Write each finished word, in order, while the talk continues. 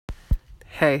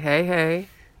Hey, hey, hey.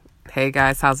 Hey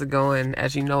guys, how's it going?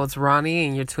 As you know, it's Ronnie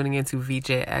and you're tuning into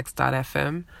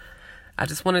VJX.FM. I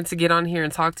just wanted to get on here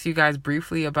and talk to you guys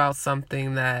briefly about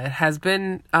something that has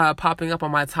been popping up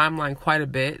on my timeline quite a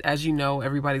bit. As you know,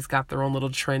 everybody's got their own little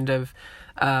trend of,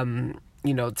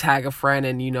 tag a friend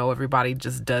and, everybody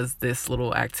just does this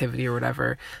little activity or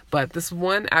whatever. But this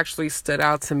one actually stood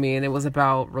out to me, and it was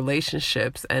about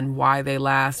relationships and why they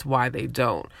last, why they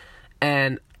don't.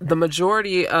 And the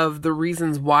majority of the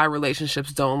reasons why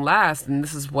relationships don't last, and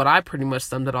this is what I pretty much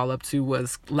summed it all up to,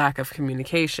 was lack of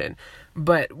communication.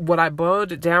 But what I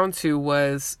boiled it down to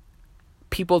was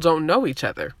people don't know each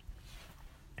other.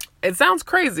 It sounds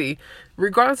crazy.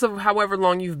 Regardless of however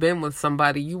long you've been with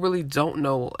somebody, you really don't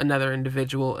know another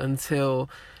individual until,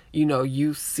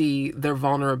 you see their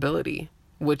vulnerability,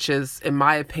 which is, in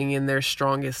my opinion, their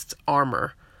strongest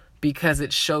armor. Because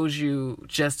it shows you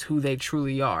just who they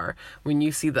truly are. When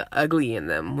you see the ugly in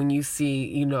them, when you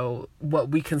see, what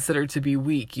we consider to be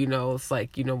weak, it's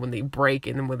like, when they break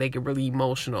and when they get really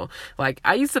emotional. Like,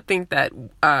 I used to think that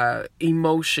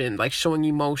emotion, like showing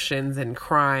emotions and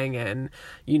crying and,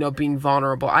 being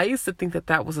vulnerable, I used to think that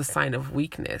that was a sign of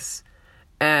weakness.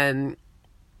 And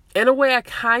in a way, I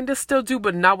kind of still do,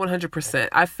 but not 100%.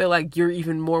 I feel like you're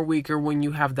even more weaker when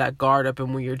you have that guard up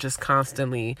and when you're just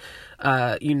constantly,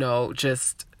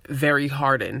 just very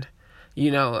hardened.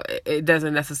 It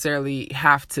doesn't necessarily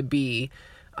have to be,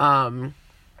 it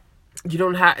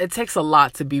takes a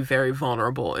lot to be very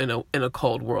vulnerable in a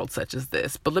cold world such as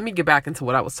this. But let me get back into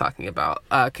what I was talking about.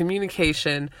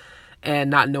 Communication and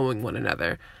not knowing one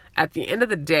another. At the end of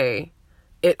the day,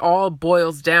 it all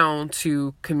boils down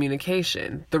to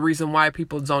communication. The reason why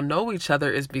people don't know each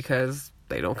other is because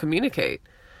they don't communicate.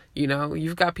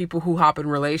 You've got people who hop in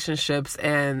relationships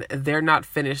and they're not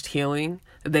finished healing.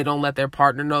 They don't let their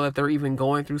partner know that they're even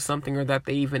going through something or that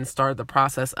they even started the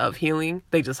process of healing.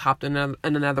 They just hopped in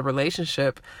another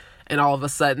relationship, and all of a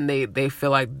sudden they feel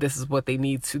like this is what they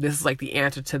need to. This is like the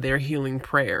answer to their healing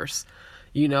prayers.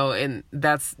 And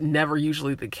that's never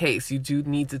usually the case. You do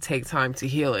need to take time to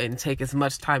heal and take as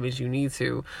much time as you need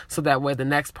to, so that way the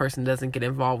next person doesn't get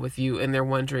involved with you and they're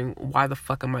wondering, why the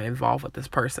fuck am I involved with this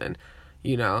person?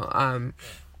 I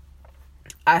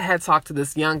had talked to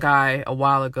this young guy a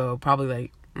while ago,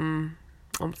 probably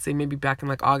maybe back in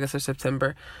like August or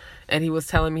September. And he was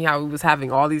telling me how he was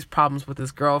having all these problems with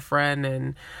his girlfriend.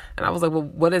 And I was like, well,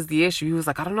 what is the issue? He was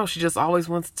like, I don't know. She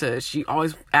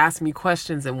always asks me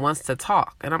questions and wants to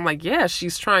talk. And I'm like, yeah,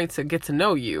 she's trying to get to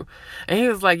know you. And he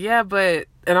was like, yeah, but,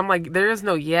 and I'm like, there is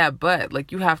no yeah, but.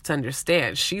 Like, you have to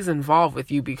understand, she's involved with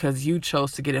you because you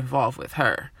chose to get involved with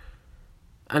her.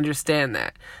 Understand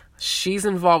that. She's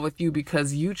involved with you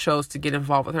because you chose to get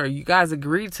involved with her. You guys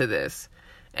agreed to this.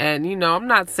 And, I'm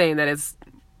not saying that it's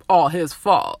all his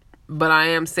fault. But I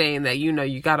am saying that,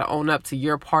 you got to own up to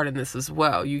your part in this as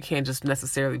well. You can't just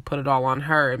necessarily put it all on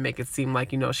her and make it seem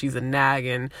like, she's a nag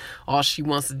and all she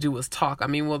wants to do is talk. I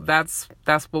mean, well, that's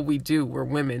what we do. We're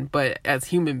women. But as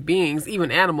human beings,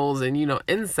 even animals and,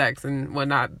 insects and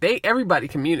whatnot, everybody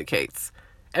communicates.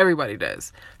 Everybody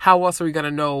does. How else are we going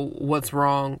to know what's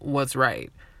wrong, what's right?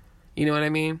 You know what I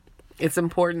mean? It's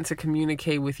important to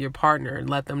communicate with your partner and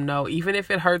let them know, even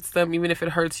if it hurts them, even if it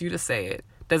hurts you to say it.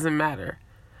 Doesn't matter.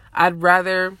 I'd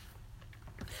rather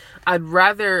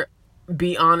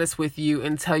be honest with you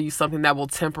and tell you something that will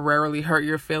temporarily hurt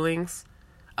your feelings,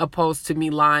 opposed to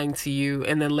me lying to you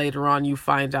and then later on you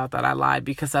find out that I lied,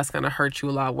 because that's going to hurt you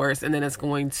a lot worse, and then it's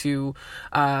going to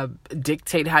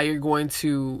dictate how you're going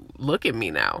to look at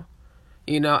me now.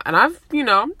 And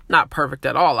I'm not perfect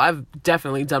at all. I've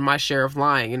definitely done my share of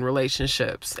lying in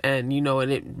relationships, and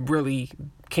and it really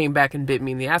came back and bit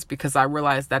me in the ass, because I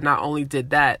realized that not only did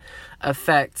that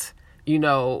affect,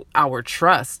 our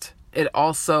trust, it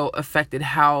also affected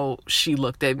how she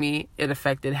looked at me. It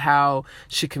affected how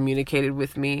she communicated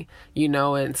with me,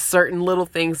 and certain little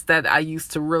things that I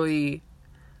used to really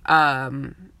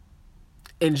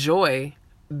enjoy,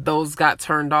 those got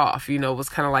turned off. It was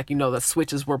kind of like, the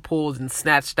switches were pulled and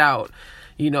snatched out,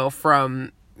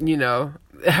 from,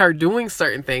 her doing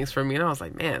certain things for me. And I was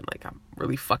like, man, like, I'm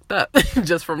really fucked up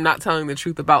just from not telling the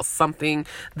truth about something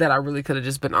that I really could have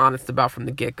just been honest about from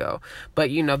the get-go. But,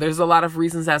 there's a lot of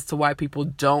reasons as to why people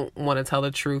don't want to tell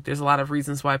the truth. There's a lot of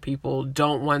reasons why people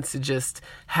don't want to just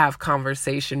have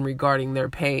conversation regarding their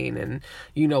pain and,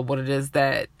 what it is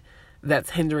that's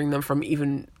hindering them from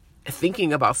even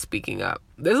thinking about speaking up.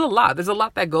 There's a lot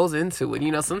that goes into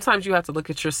it. Sometimes you have to look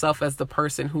at yourself as the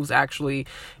person who's actually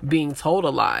being told a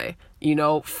lie.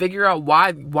 Figure out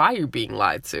why you're being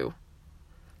lied to.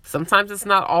 Sometimes it's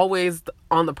not always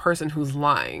on the person who's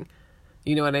lying.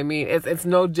 You know what I mean? It's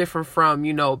no different from,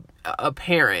 a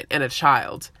parent and a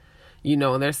child.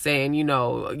 And they're saying,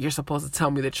 you're supposed to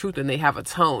tell me the truth, and they have a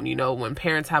tone. When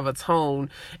parents have a tone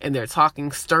and they're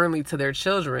talking sternly to their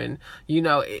children,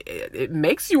 it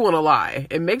makes you want to lie.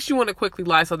 It makes you want to quickly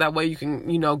lie so that way you can,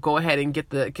 go ahead and get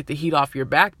the heat off your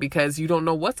back, because you don't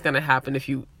know what's going to happen if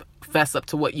you fess up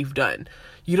to what you've done.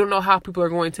 You don't know how people are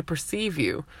going to perceive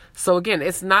you. So again,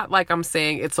 it's not like I'm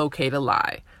saying it's okay to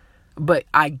lie, but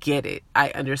I get it. I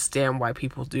understand why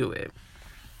people do it.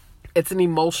 It's an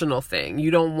emotional thing.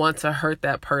 You don't want to hurt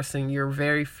that person. You're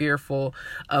very fearful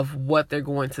of what they're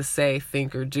going to say,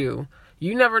 think, or do.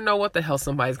 You never know what the hell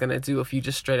somebody's going to do if you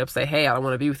just straight up say, hey, I don't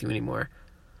want to be with you anymore.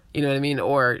 You know what I mean?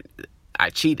 Or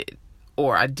I cheated,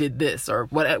 or I did this, or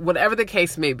whatever the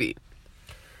case may be.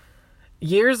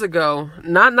 Years ago,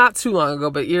 not too long ago,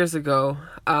 but years ago,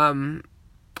 and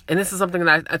this is something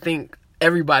that I think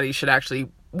everybody should actually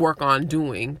work on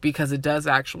doing, because it does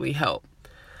actually help.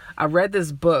 I read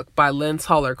this book by Lynn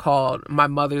Tuller called My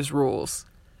Mother's Rules,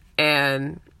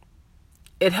 and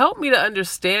it helped me to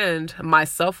understand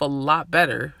myself a lot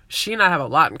better. She and I have a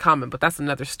lot in common, but that's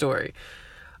another story.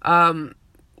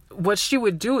 What she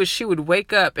would do is she would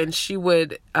wake up and she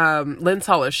would, Lynn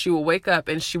Tuller, she would wake up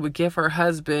and she would give her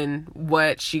husband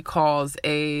what she calls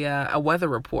a weather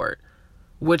report,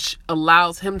 which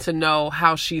allows him to know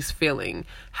how she's feeling,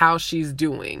 how she's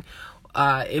doing.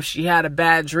 If she had a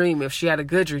bad dream, if she had a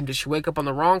good dream, did she wake up on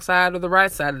the wrong side or the right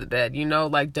side of the bed?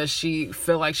 Does she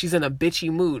feel like she's in a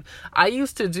bitchy mood? I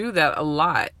used to do that a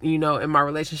lot, in my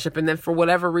relationship. And then for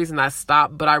whatever reason, I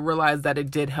stopped, but I realized that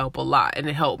it did help a lot, and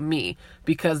it helped me,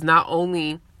 because not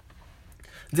only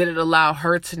did it allow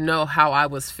her to know how I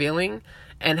was feeling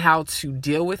and how to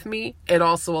deal with me, it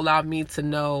also allowed me to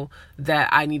know that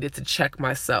I needed to check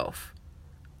myself.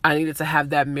 I needed to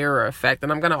have that mirror effect.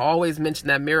 And I'm going to always mention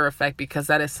that mirror effect, because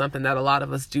that is something that a lot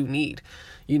of us do need.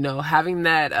 Having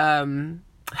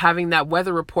that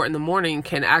weather report in the morning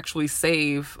can actually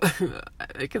save,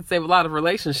 it can save a lot of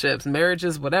relationships,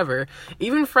 marriages, whatever,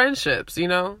 even friendships, it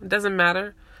doesn't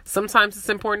matter. Sometimes it's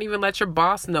important to even let your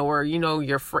boss know, or,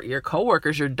 your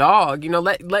coworkers, your dog,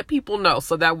 let people know,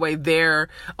 so that way they're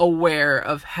aware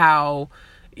of how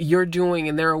you're doing,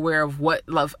 and they're aware of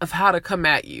of how to come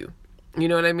at you. You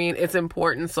know what I mean? It's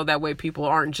important so that way people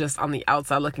aren't just on the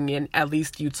outside looking in. At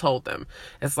least you told them.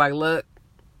 It's like, look,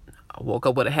 I woke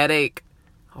up with a headache.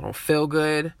 I don't feel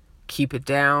good. Keep it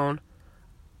down.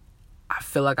 I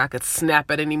feel like I could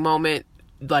snap at any moment.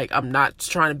 Like, I'm not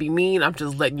trying to be mean. I'm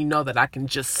just letting you know that I can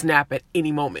just snap at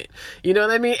any moment. You know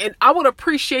what I mean? And I would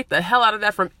appreciate the hell out of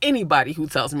that from anybody who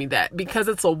tells me that, because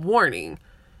it's a warning.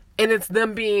 And it's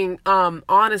them being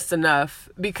honest enough,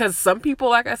 because some people,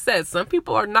 like I said, some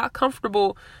people are not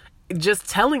comfortable just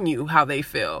telling you how they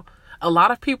feel. A lot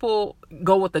of people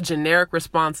go with the generic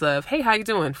response of, hey, how you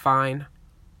doing? Fine.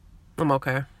 I'm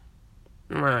okay.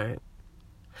 All right.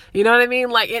 You know what I mean?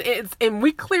 Like, and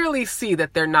we clearly see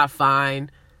that they're not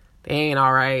fine. They ain't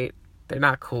all right. They're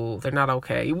not cool. They're not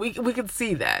okay. We can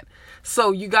see that.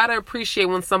 So you got to appreciate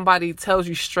when somebody tells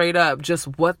you straight up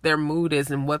just what their mood is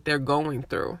and what they're going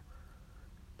through.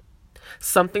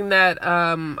 Something that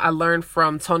I learned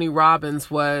from Tony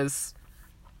Robbins was,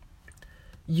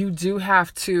 you do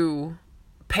have to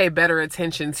pay better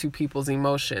attention to people's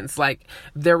emotions. Like,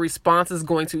 their response is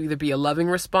going to either be a loving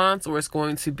response, or it's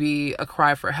going to be a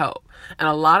cry for help. And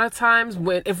a lot of times,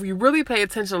 if we really pay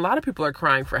attention, a lot of people are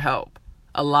crying for help.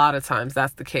 A lot of times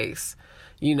that's the case,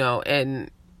 and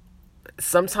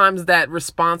sometimes that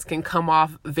response can come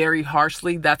off very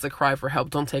harshly. That's a cry for help.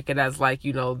 Don't take it as like,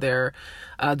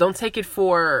 don't take it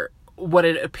for what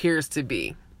it appears to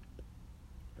be.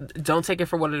 Don't take it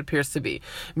for what it appears to be.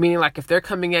 Meaning, like, if they're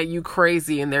coming at you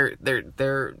crazy and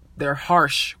they're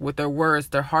harsh with their words,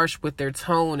 they're harsh with their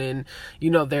tone, and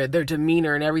their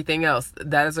demeanor and everything else,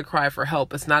 that is a cry for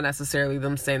help. It's not necessarily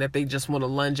them saying that they just want to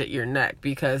lunge at your neck,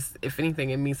 because if anything,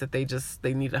 it means that they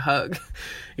need a hug.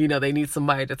 They need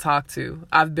somebody to talk to.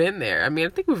 I've been there. I mean, I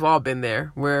think we've all been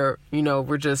there, where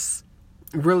we're just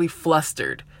really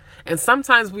flustered. And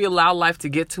sometimes we allow life to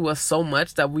get to us so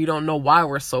much that we don't know why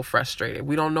we're so frustrated.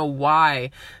 We don't know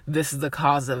why this is the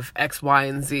cause of X, Y,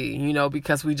 and Z,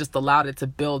 because we just allowed it to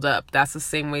build up. That's the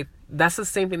same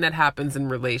thing that happens in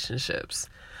relationships.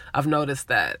 I've noticed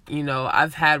that,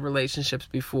 I've had relationships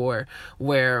before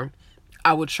where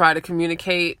I would try to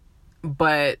communicate,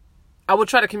 but I would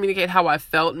try to communicate how I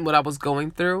felt and what I was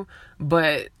going through.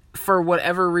 But for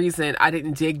whatever reason, I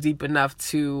didn't dig deep enough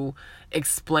to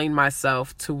explain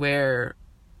myself to where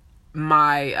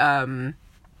my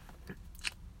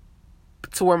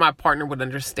partner would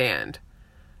understand.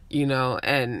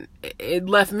 and it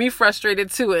left me frustrated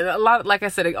too. And a lot, like I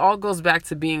said, it all goes back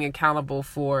to being accountable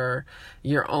for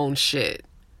your own shit.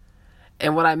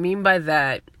 And what I mean by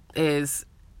that is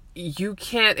you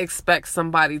can't expect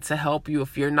somebody to help you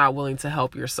if you're not willing to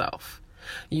help yourself.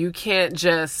 You can't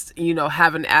just,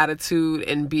 have an attitude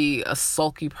and be a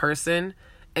sulky person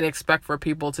and expect for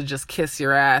people to just kiss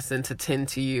your ass and to tend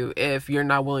to you if you're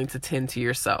not willing to tend to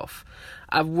yourself.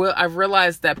 I've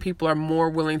realized that people are more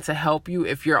willing to help you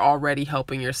if you're already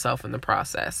helping yourself in the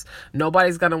process.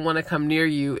 Nobody's going to want to come near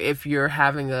you if you're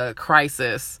having a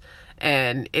crisis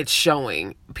and it's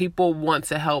showing. People want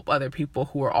to help other people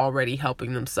who are already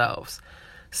helping themselves.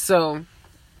 So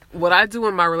what I do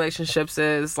in my relationships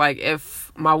is, like,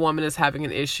 if my woman is having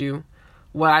an issue,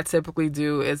 what I typically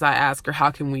do is I ask her, how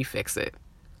can we fix it?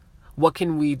 What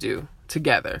can we do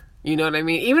together? You know what I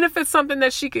mean? Even if it's something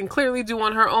that she can clearly do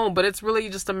on her own, but it's really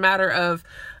just a matter of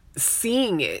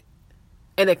seeing it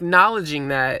and acknowledging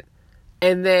that.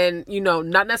 And then,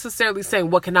 not necessarily saying,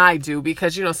 what can I do?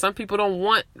 Because, some people don't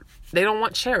want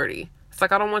charity. It's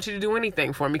like, I don't want you to do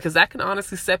anything for me, because that can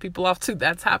honestly set people off too.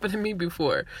 That's happened to me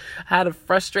before. I had a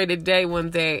frustrated day one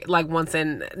day,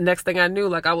 and next thing I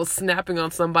knew, I was snapping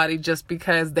on somebody just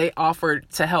because they offered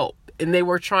to help and they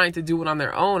were trying to do it on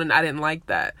their own. And I didn't like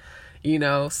that,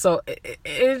 so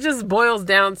it just boils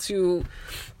down to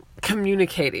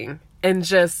communicating and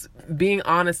just being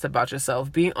honest about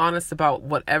yourself, being honest about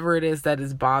whatever it is that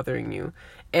is bothering you.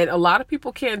 And a lot of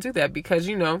people can't do that because,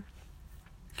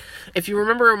 if you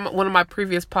remember one of my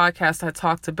previous podcasts, I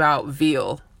talked about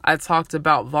veil. I talked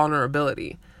about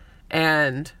vulnerability.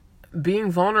 And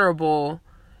being vulnerable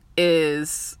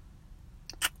is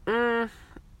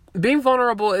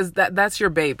that's your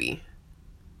baby.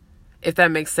 If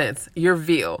that makes sense. Your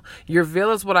veil. Your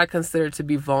veil is what I consider to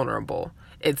be vulnerable.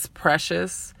 It's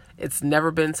precious. It's never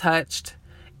been touched.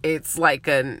 It's like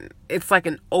an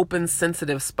open,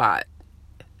 sensitive spot.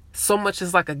 So much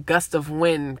as like a gust of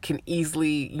wind can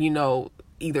easily,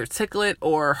 either tickle it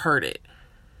or hurt it.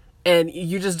 And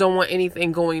you just don't want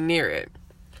anything going near it.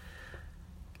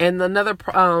 And another,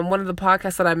 one of the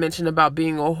podcasts that I mentioned about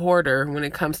being a hoarder when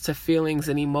it comes to feelings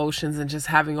and emotions and just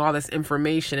having all this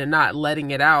information and not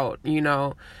letting it out,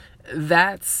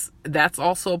 that's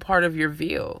also a part of your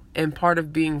veil and part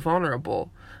of being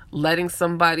vulnerable. Letting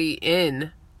somebody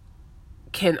in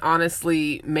can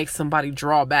honestly make somebody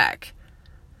draw back.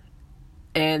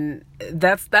 And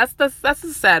that's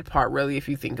the sad part, really, if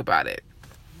you think about it.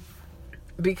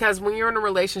 Because when you're in a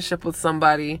relationship with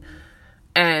somebody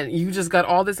and you just got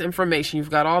all this information, you've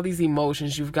got all these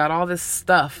emotions, you've got all this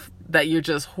stuff that you're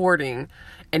just hoarding,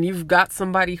 and you've got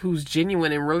somebody who's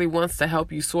genuine and really wants to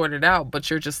help you sort it out, but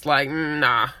you're just like,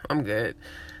 nah, I'm good.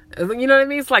 You know what I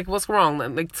mean? It's like, what's wrong?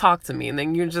 Like, talk to me. And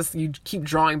then you keep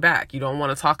drawing back. You don't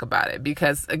want to talk about it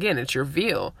because, again, it's your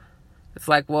veil. It's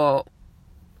like, well,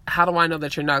 how do I know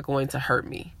that you're not going to hurt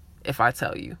me if I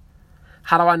tell you?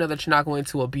 How do I know that you're not going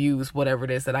to abuse whatever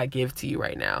it is that I give to you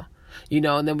right now?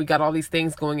 And then we got all these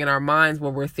things going in our minds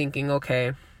where we're thinking,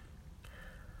 okay,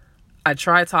 I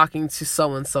tried talking to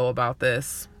so-and-so about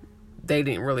this. They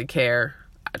didn't really care.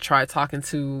 I tried talking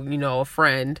to, a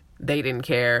friend. They didn't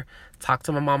care. Talked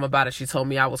to my mom about it. She told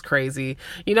me I was crazy.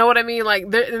 You know what I mean? Like,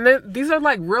 these are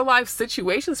like real life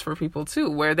situations for people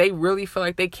too, where they really feel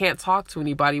like they can't talk to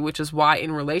anybody, which is why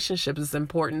in relationships it's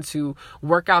important to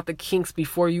work out the kinks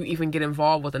before you even get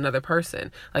involved with another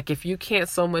person. Like, if you can't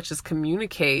so much as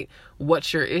communicate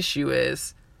what your issue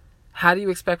is, how do you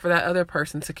expect for that other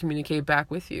person to communicate back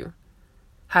with you?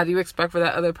 How do you expect for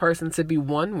that other person to be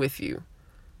one with you?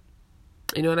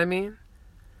 You know what I mean?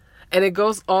 And it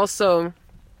goes also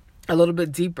a little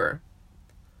bit deeper.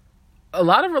 A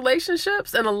lot of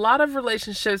relationships,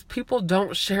 people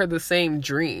don't share the same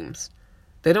dreams.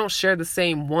 They don't share the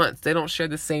same wants. They don't share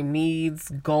the same needs,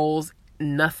 goals,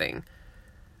 nothing.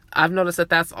 I've noticed that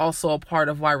that's also a part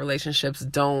of why relationships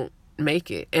don't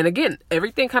make it. And again,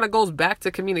 everything kind of goes back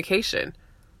to communication.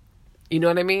 You know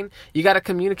what I mean? You got to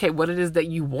communicate what it is that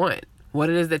you want, what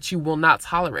it is that you will not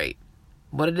tolerate,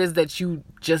 what it is that you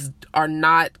just are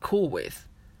not cool with,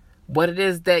 what it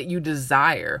is that you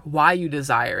desire, why you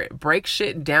desire it. Break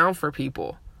shit down for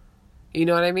people. You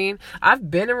know what I mean?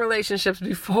 I've been in relationships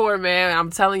before, man.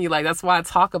 I'm telling you, like, that's why I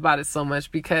talk about it so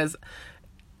much, because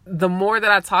the more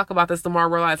that I talk about this, the more I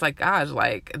realize, like, gosh,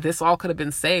 like, this all could have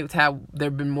been saved had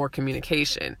there been more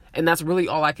communication. And that's really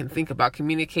all I can think about.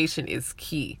 Communication is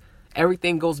key.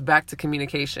 Everything goes back to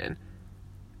communication.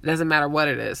 It doesn't matter what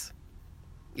it is.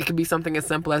 It could be something as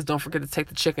simple as, don't forget to take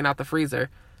the chicken out the freezer.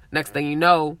 Next thing you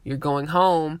know, you're going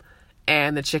home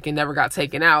and the chicken never got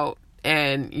taken out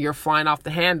and you're flying off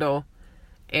the handle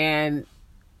and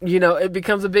it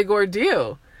becomes a big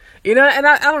ordeal. And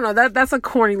I don't know, that's a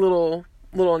corny little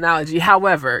analogy.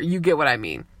 However, you get what I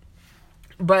mean.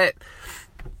 But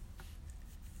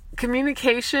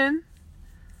communication,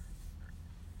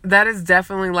 that is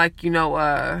definitely like,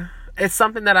 it's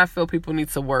something that I feel people need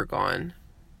to work on.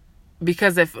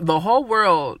 Because if the whole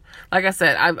world, like I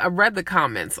said, I read the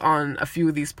comments on a few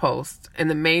of these posts, and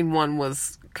the main one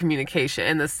was communication.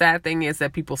 And the sad thing is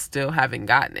that people still haven't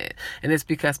gotten it. And it's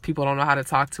because people don't know how to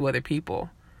talk to other people.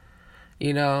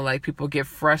 Like people get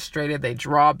frustrated, they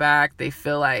draw back, they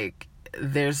feel like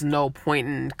there's no point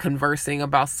in conversing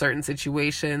about certain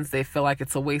situations. They feel like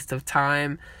it's a waste of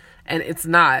time, and it's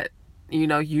not.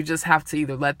 You just have to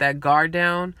either let that guard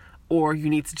down, or you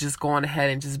need to just go on ahead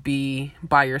and just be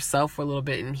by yourself for a little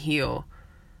bit and heal.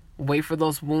 Wait for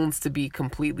those wounds to be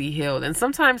completely healed. And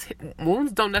sometimes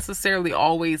wounds don't necessarily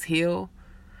always heal.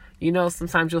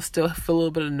 Sometimes you'll still feel a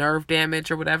little bit of nerve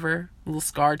damage or whatever, a little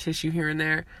scar tissue here and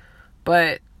there.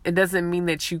 But it doesn't mean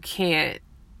that you can't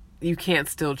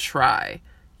still try.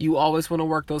 You always want to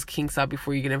work those kinks out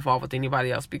before you get involved with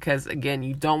anybody else, because again,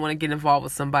 you don't want to get involved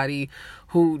with somebody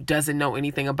who doesn't know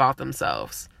anything about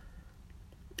themselves.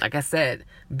 Like I said,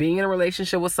 being in a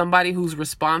relationship with somebody whose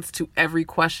response to every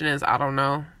question is, I don't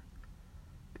know,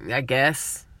 I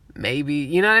guess, maybe,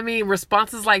 you know what I mean?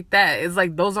 Responses like that, it's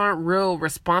like, those aren't real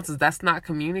responses. That's not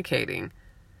communicating.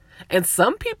 And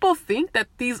some people think that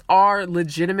these are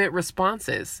legitimate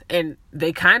responses, and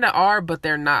they kind of are, but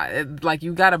they're not. Like,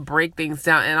 you got to break things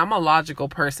down. And I'm a logical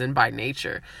person by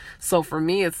nature. So for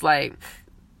me, it's like,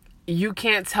 you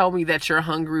can't tell me that you're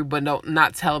hungry, but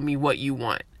not tell me what you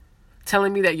want.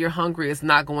 Telling me that you're hungry is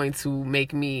not going to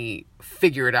make me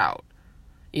figure it out.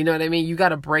 You know what I mean? You got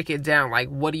to break it down. Like,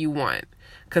 what do you want?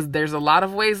 Because there's a lot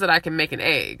of ways that I can make an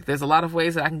egg. There's a lot of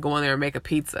ways that I can go in there and make a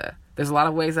pizza. There's a lot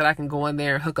of ways that I can go in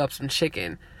there and hook up some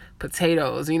chicken,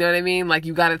 potatoes. You know what I mean? Like,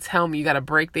 you got to tell me. You got to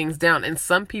break things down. And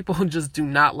some people just do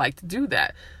not like to do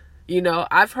that.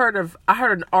 I heard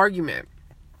an argument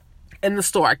in the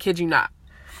store. I kid you not.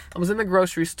 I was in the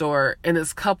grocery store, and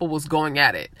this couple was going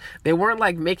at it. They weren't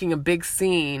like making a big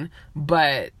scene,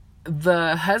 but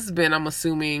the husband, I'm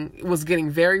assuming, was getting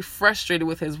very frustrated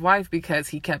with his wife because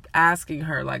he kept asking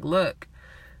her, like, look,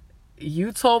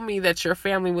 you told me that your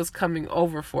family was coming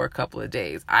over for a couple of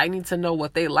days. I need to know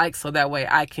what they like so that way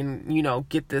I can,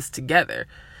 get this together.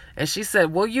 And she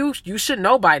said, well, you should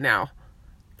know by now.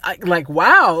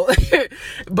 Wow.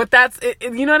 But that's it,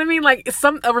 you know what I mean? Like,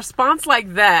 a response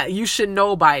like that, you should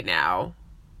know by now.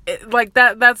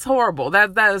 That's horrible.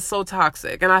 That is so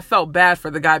toxic. And I felt bad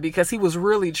for the guy because he was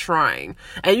really trying.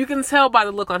 And you can tell by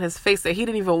the look on his face that he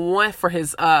didn't even want for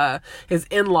his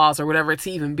in-laws or whatever to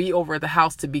even be over at the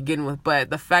house to begin with. But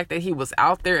the fact that he was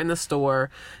out there in the store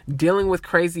dealing with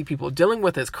crazy people, dealing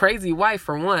with his crazy wife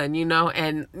for one,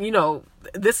 and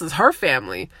this is her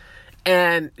family.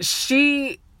 And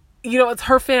she, it's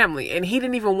her family, and he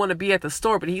didn't even want to be at the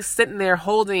store, but he's sitting there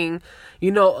holding,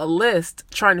 a list,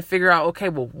 trying to figure out, okay,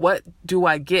 well, what do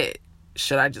I get?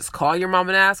 Should I just call your mom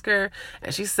and ask her?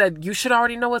 And she said, you should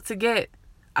already know what to get.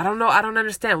 I don't know. I don't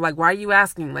understand. Like, why are you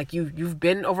asking? Like, you've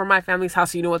been over my family's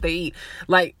house, so you know what they eat.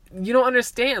 Like, you don't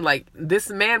understand. Like,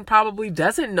 this man probably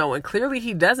doesn't know, and clearly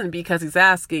he doesn't because he's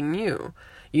asking you.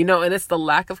 And it's the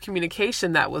lack of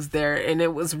communication that was there. And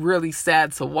it was really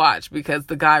sad to watch because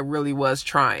the guy really was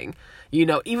trying,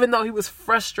 even though he was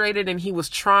frustrated and he was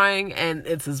trying, and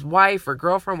it's his wife or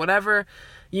girlfriend, whatever,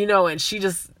 and she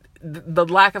just, the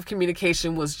lack of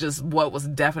communication was just what was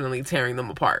definitely tearing them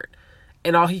apart.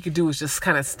 And all he could do was just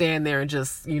kind of stand there and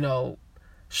just,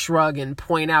 shrug and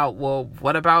point out, well,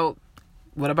 what about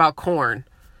corn?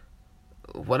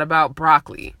 What about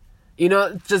broccoli?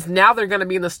 Just now they're going to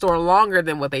be in the store longer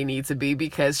than what they need to be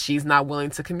because she's not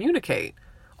willing to communicate.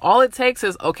 All it takes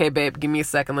is, okay, babe, give me a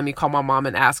second. Let me call my mom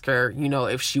and ask her,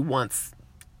 if she wants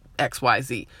X, Y,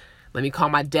 Z. Let me call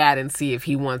my dad and see if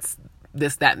he wants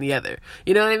this, that, and the other.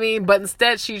 You know what I mean? But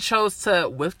instead she chose to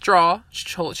withdraw. She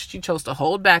chose to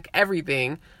hold back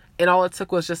everything. And all it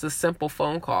took was just a simple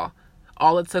phone call.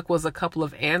 All it took was a couple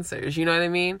of answers. You know what I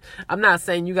mean? I'm not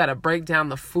saying you got to break down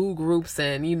the food groups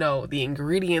and, the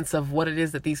ingredients of what it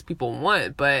is that these people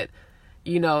want. But,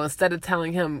 instead of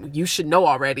telling him, you should know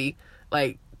already,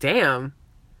 like, damn.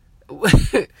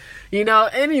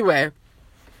 Anyway,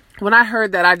 when I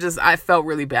heard that, I felt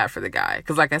really bad for the guy.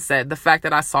 Because like I said, the fact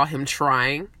that I saw him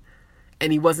trying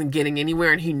and he wasn't getting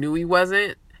anywhere and he knew he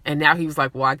wasn't. And now he was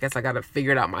like, well, I guess I got to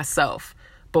figure it out myself.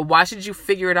 But why should you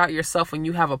figure it out yourself when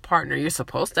you have a partner? You're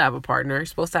supposed to have a partner. You're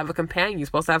supposed to have a companion. You're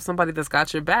supposed to have somebody that's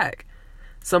got your back.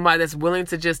 Somebody that's willing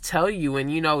to just tell you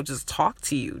and, just talk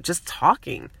to you. Just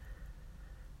talking.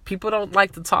 People don't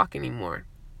like to talk anymore.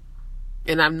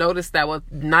 And I've noticed that with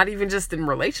not even just in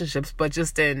relationships, but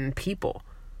just in people.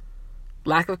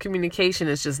 Lack of communication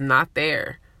is just not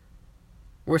there.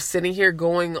 We're sitting here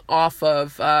going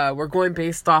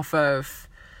based off of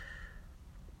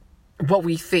what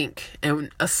we think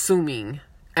and assuming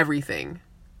everything.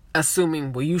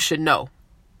 Assuming, well, you should know.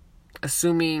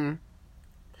 Assuming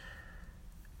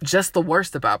just the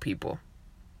worst about people.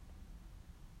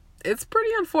 It's pretty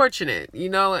unfortunate,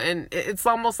 and it's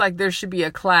almost like there should be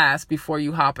a class before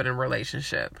you hop in a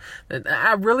relationship.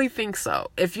 I really think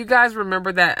so. If you guys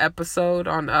remember that episode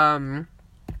on,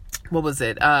 what was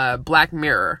it? Black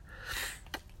Mirror.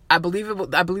 I believe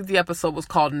the episode was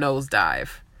called Nosedive.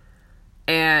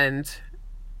 And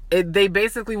they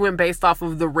basically went based off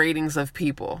of the ratings of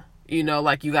people.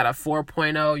 Like you got a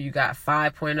 4.0, you got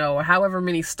 5.0, or however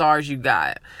many stars you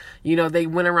got. They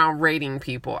went around rating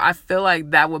people. I feel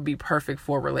like that would be perfect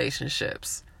for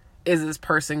relationships. Is this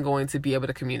person going to be able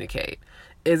to communicate?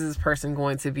 Is this person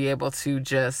going to be able to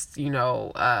just,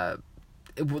 will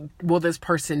this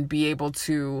person be able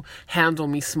to handle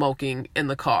me smoking in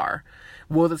the car?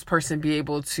 Will this person be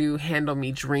able to handle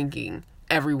me drinking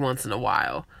every once in a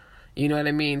while? You know what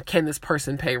I mean? Can this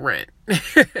person pay rent?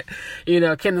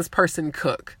 Can this person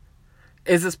cook?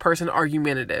 Is this person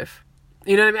argumentative?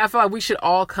 You know what I mean? I feel like we should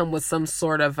all come with some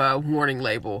sort of a warning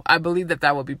label. I believe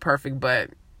that would be perfect, but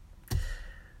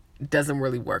it doesn't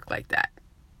really work like that,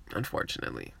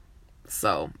 unfortunately.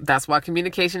 So that's why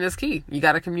communication is key. You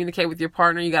got to communicate with your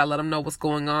partner. You got to let them know what's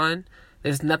going on.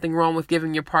 There's nothing wrong with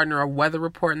giving your partner a weather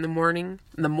report in the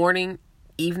morning,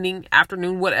 evening,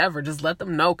 afternoon, whatever. Just let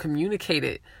them know, communicate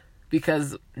it.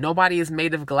 Because nobody is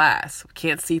made of glass. I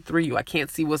can't see through you. I can't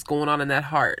see what's going on in that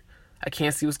heart. I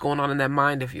can't see what's going on in that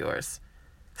mind of yours.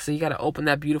 So you got to open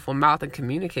that beautiful mouth and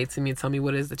communicate to me and tell me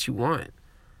what it is that you want.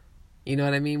 You know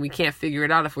what I mean? We can't figure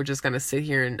it out if we're just going to sit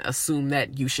here and assume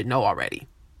that you should know already.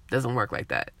 It doesn't work like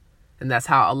that. And that's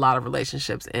how a lot of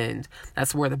relationships end.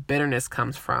 That's where the bitterness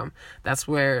comes from. That's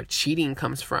where cheating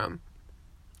comes from.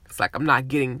 It's like, I'm not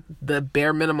getting the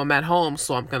bare minimum at home,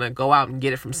 so I'm going to go out and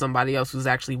get it from somebody else who's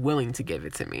actually willing to give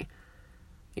it to me.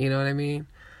 You know what I mean?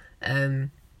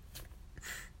 And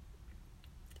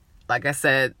like I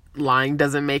said, lying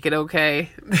doesn't make it okay.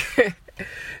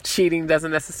 Cheating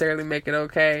doesn't necessarily make it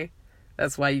okay.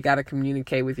 That's why you got to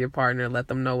communicate with your partner. Let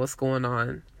them know what's going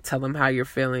on. Tell them how you're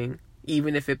feeling.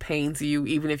 Even if it pains you,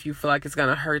 even if you feel like it's going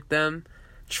to hurt them,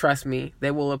 trust me,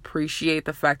 they will appreciate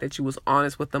the fact that you was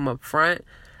honest with them up front.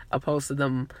 Opposed to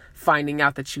them finding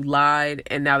out that you lied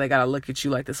and now they gotta look at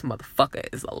you like this motherfucker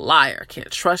is a liar.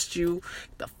 Can't trust you.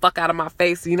 Get the fuck out of my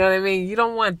face. You know what I mean? You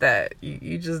don't want that.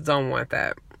 You just don't want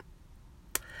that.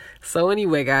 So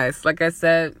anyway, guys, like I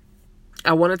said,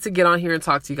 I wanted to get on here and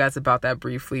talk to you guys about that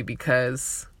briefly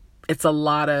because it's a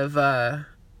lot of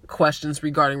questions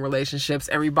regarding relationships.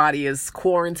 Everybody is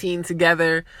quarantined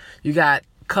together. You got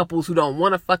couples who don't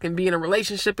want to fucking be in a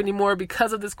relationship anymore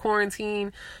because of this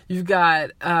quarantine. You've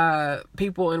got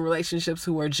people in relationships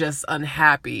who are just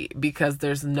unhappy because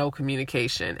there's no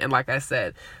communication. And like I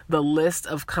said, the list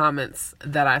of comments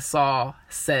that I saw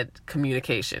said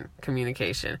communication.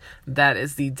 That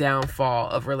is the downfall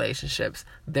of relationships.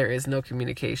 There is no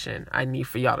communication. I need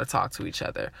for y'all to talk to each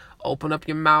other. Open up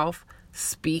your mouth,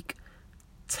 speak,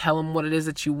 tell them what it is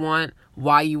that you want,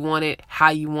 why you want it,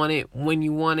 how you want it, when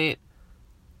you want it.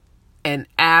 And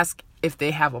ask if they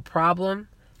have a problem.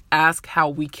 Ask how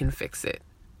we can fix it.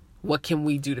 What can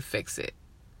we do to fix it?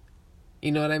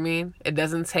 You know what I mean? It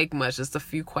doesn't take much. Just a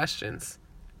few questions.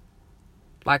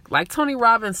 Like Tony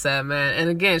Robbins said, man. And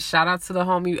again, shout out to the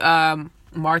homie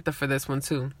Martha for this one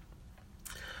too.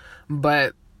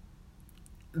 But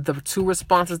the two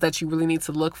responses that you really need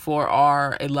to look for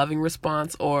are a loving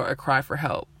response or a cry for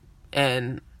help.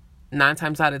 And 9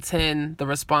 times out of 10, the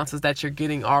responses that you're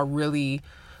getting are really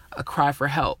a cry for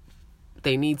help.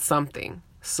 They need something.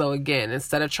 So again,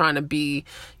 instead of trying to be,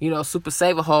 super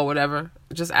save-a-hole, whatever,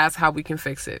 just ask how we can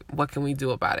fix it. What can we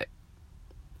do about it?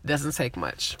 Doesn't take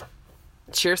much.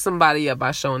 Cheer somebody up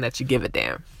by showing that you give a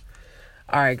damn.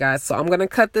 All right, guys. So I'm going to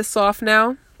cut this off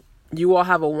now. You all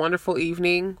have a wonderful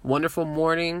evening, wonderful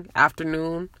morning,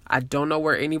 afternoon. I don't know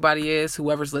where anybody is,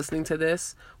 whoever's listening to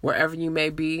this, wherever you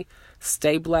may be.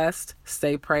 Stay blessed,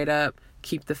 stay prayed up,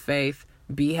 keep the faith,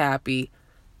 be happy.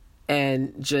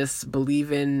 And just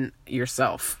believe in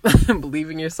yourself. Believe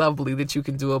in yourself. Believe that you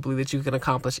can do it. Believe that you can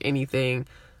accomplish anything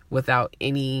without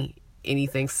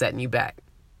anything setting you back.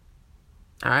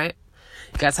 All right?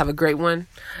 You guys have a great one.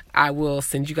 I will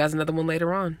send you guys another one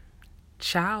later on.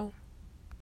 Ciao.